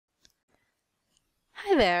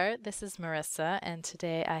Hi there, this is Marissa, and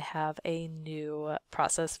today I have a new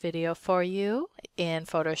process video for you in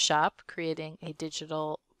Photoshop, creating a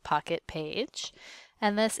digital pocket page.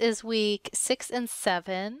 And this is week 6 and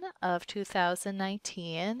 7 of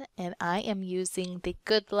 2019, and I am using the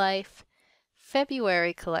Good Life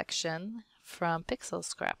February collection from Pixel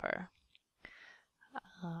Scrapper.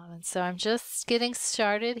 And so I'm just getting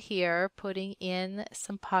started here, putting in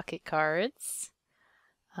some pocket cards.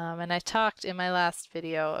 And I talked in my last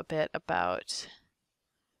video a bit about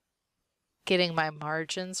getting my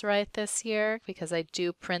margins right this year, because I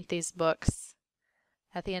do print these books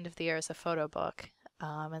at the end of the year as a photo book,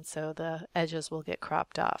 and so the edges will get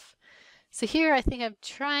cropped off. So here I think I'm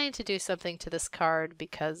trying to do something to this card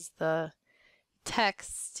because the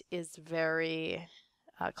text is very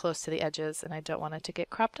close to the edges and I don't want it to get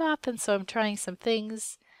cropped off, and so I'm trying some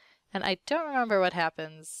things. And I don't remember what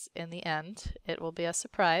happens in the end. It will be a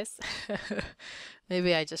surprise.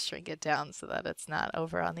 Maybe I just shrink it down so that it's not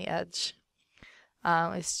over on the edge.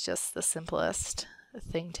 It's just the simplest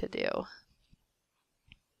thing to do.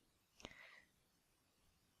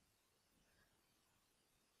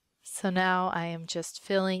 So now I am just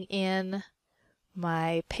filling in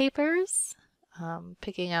my papers,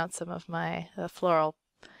 picking out some of my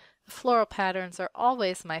floral patterns are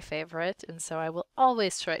always my favorite, and so I will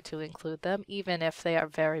always try to include them, even if they are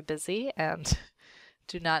very busy and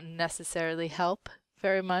do not necessarily help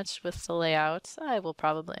very much with the layout. I will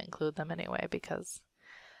probably include them anyway because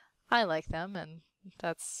I like them, and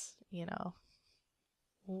that's, you know,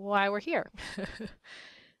 why we're here.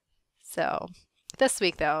 So this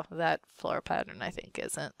week, though, that floral pattern I think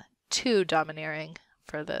isn't too domineering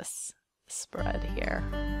for this spread here.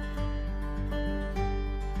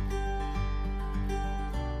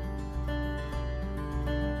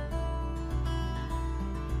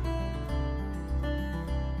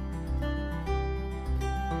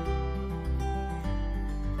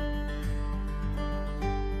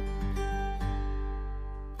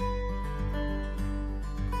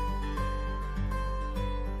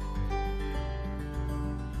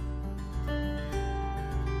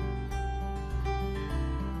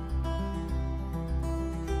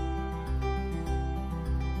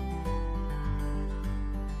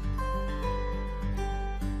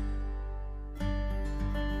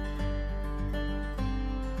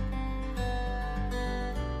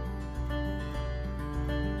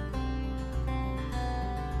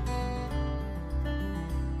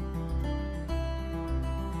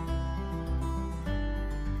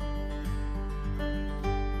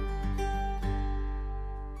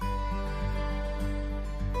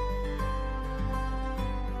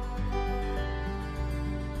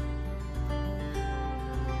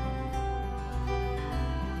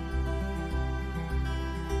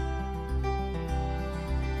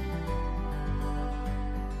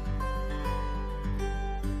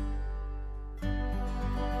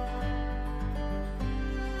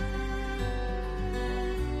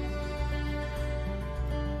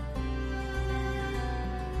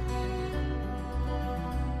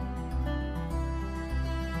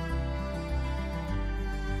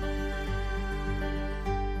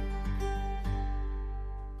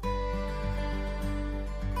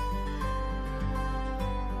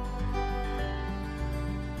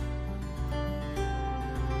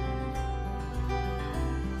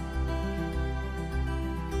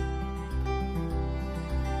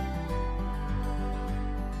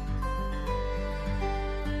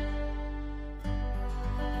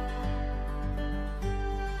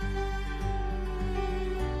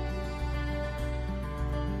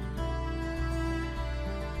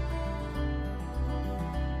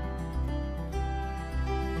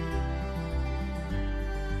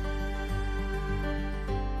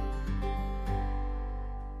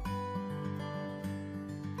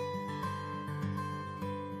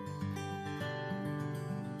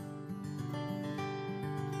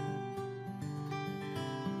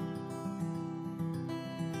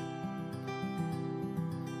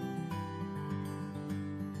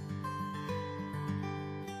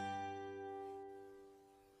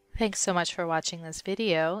 Thanks so much for watching this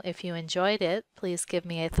video. If you enjoyed it, please give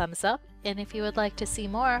me a thumbs up, and if you would like to see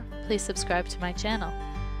more, please subscribe to my channel.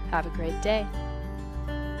 Have a great day.